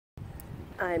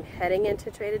I'm heading into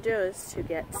Trader Joe's to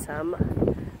get some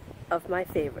of my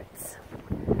favorites.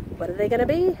 What are they going to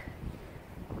be?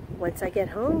 Once I get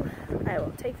home, I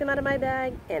will take them out of my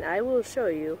bag and I will show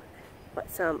you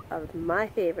what some of my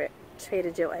favorite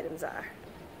Trader Joe items are.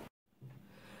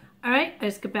 Alright, I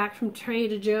just got back from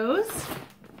Trader Joe's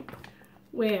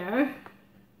where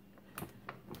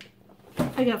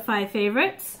I got 5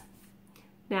 favorites.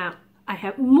 Now, I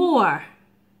have more,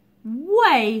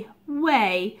 way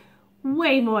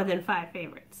more than 5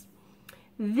 favorites.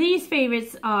 These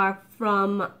favorites are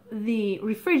from the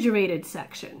refrigerated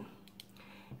section.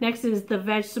 Next is the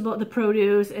vegetable, the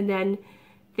produce, and then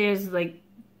there's like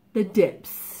the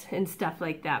dips and stuff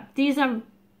like that. These are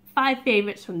 5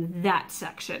 favorites from that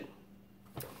section.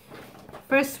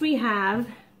 First we have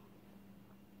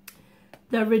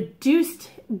the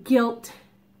reduced guilt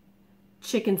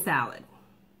chicken salad.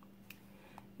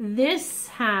 This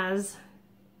has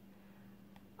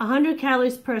 100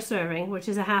 calories per serving, which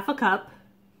is a half a cup,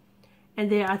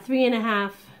 and there are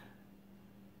 3.5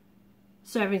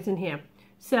 servings in here.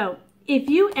 So if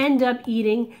you end up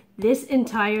eating this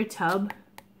entire tub,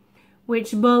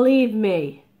 which believe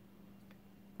me,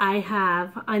 I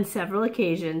have on several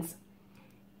occasions,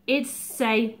 it's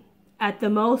say at the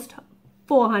most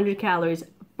 400 calories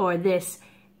for this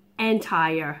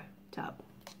entire tub.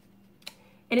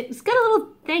 And it's got a little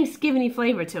Thanksgiving-y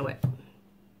flavor to it.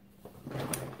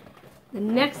 The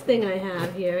next thing I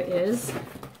have here is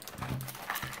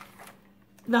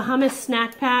the hummus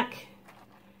snack pack.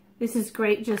 This is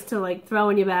great just to like throw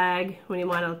in your bag when you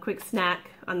want a quick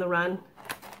snack on the run.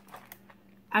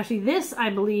 Actually, this I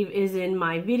believe is in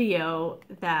my video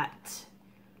that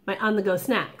my on-the-go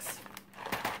snacks.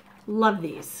 Love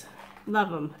these.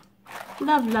 Love them.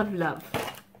 Love, love, love.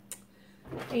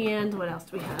 And what else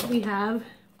do we have? We have,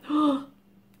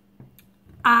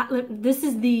 this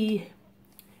is the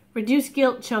reduced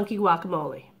guilt chunky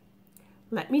guacamole.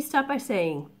 Let me start by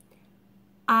saying,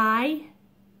 I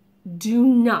do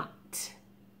not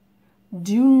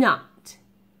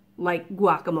like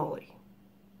guacamole.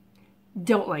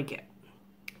 Don't like it.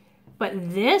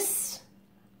 But this,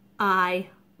 I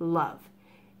love.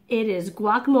 It is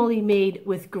guacamole made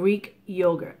with Greek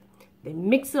yogurt. They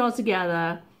mix it all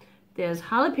together. There's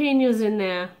jalapenos in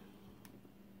there.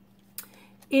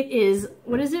 It is,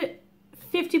 what is it?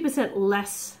 50%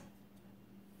 less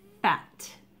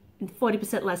fat and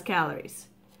 40% less calories.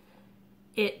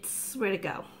 It's, where'd it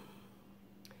go?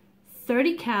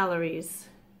 30 calories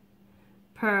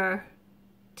per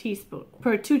teaspoon,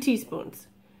 per 2 teaspoons.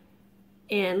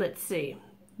 And let's see,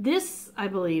 this I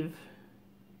believe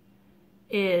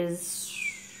is,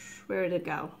 where did it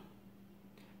go?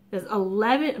 There's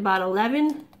about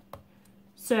 11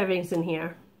 servings in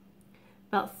here,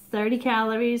 about 30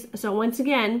 calories. So once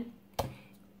again,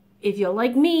 if you're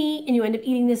like me and you end up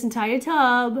eating this entire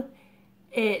tub,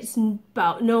 it's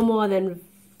about no more than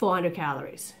 400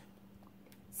 calories.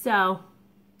 So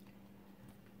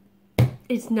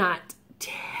it's not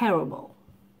terrible.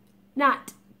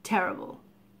 Not terrible.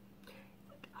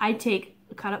 I take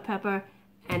a cut up pepper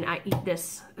and I eat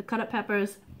this, the cut up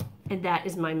peppers, and that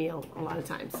is my meal a lot of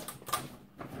times.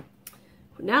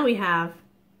 Now we have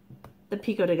the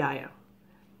pico de gallo.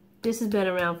 This has been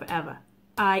around forever.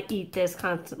 I eat this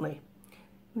constantly.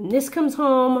 When this comes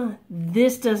home,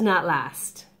 this does not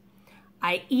last.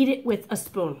 I eat it with a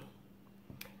spoon.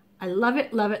 I love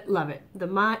it, love it, love it.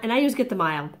 And I always get the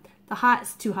mild. The hot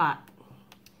is too hot.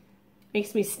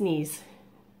 Makes me sneeze.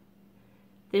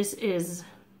 This is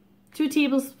 2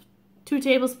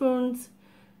 tablespoons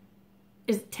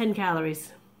is 10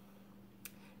 calories.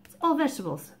 It's all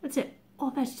vegetables. That's it. All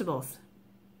vegetables.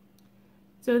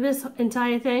 So this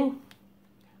entire thing,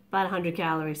 about 100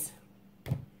 calories.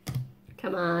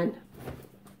 Come on.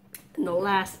 And the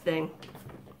last thing,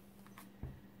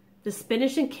 the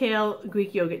spinach and kale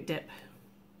Greek yogurt dip.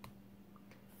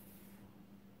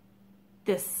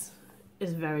 This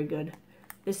is very good.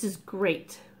 This is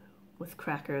great with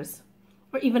crackers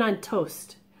or even on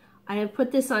toast. I have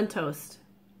put this on toast.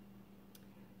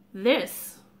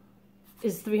 This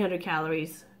is 300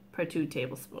 calories per 2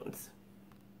 tablespoons.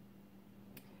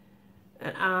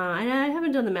 And I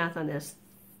haven't done the math on this.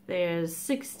 There's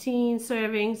 16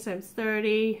 servings times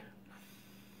 30.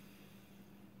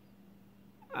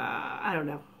 I don't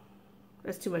know.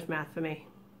 That's too much math for me.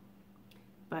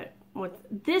 But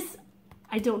this,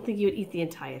 I don't think you would eat the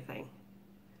entire thing.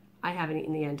 I haven't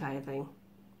eaten the entire thing.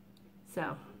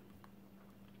 So,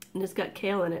 and it's got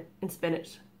kale in it and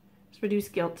spinach. It's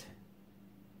reduced guilt.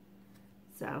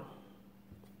 So,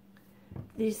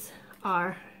 these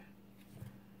are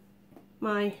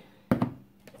my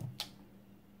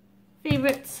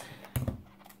favorites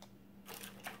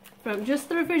from just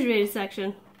the refrigerated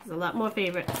section. There's a lot more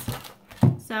favorites.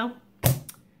 So,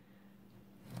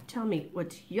 tell me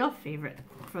what's your favorite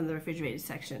from the refrigerated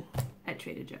section at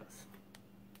Trader Joe's.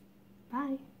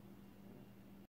 Bye.